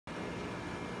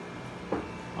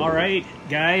All right,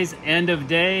 guys, end of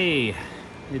day.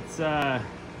 It's the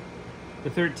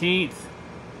 13th,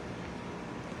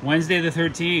 Wednesday the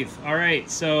 13th. All right,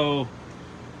 so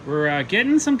we're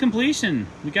getting some completion.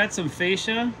 We got some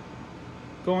fascia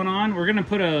going on. We're gonna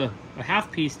put a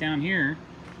half piece down here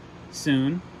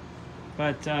soon,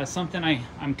 but something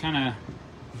I'm kind of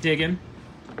digging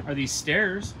are these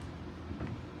stairs.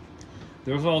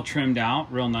 They're all trimmed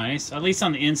out real nice, at least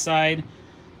on the inside.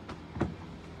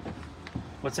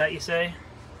 What's that you say?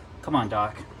 Come on,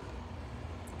 Doc.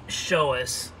 Show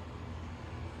us.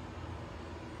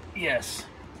 Yes.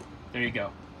 There you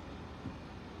go.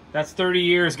 That's 30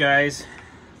 years, guys.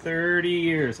 30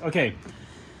 years. Okay.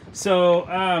 So,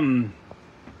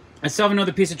 I still have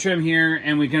another piece of trim here,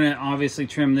 and we're gonna obviously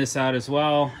trim this out as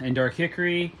well in dark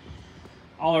hickory.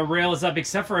 All our rail is up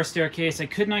except for our staircase. I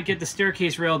could not get the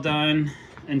staircase rail done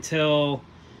until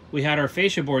we had our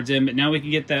fascia boards in, but now we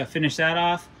can get that, finish that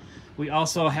off. We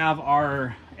also have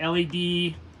our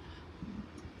LED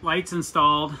lights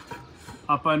installed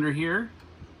up under here.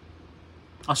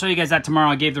 I'll show you guys that tomorrow.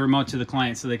 I gave the remote to the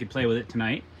client so they could play with it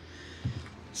tonight.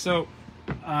 So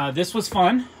this was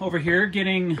fun over here,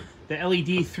 getting the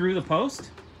LED through the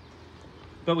post,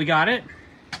 but we got it.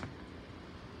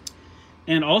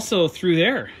 And also through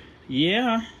there.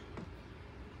 Yeah.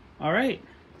 All right.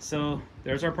 So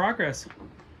there's our progress.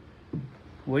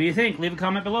 What do you think? Leave a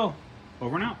comment below.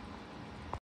 Over and out.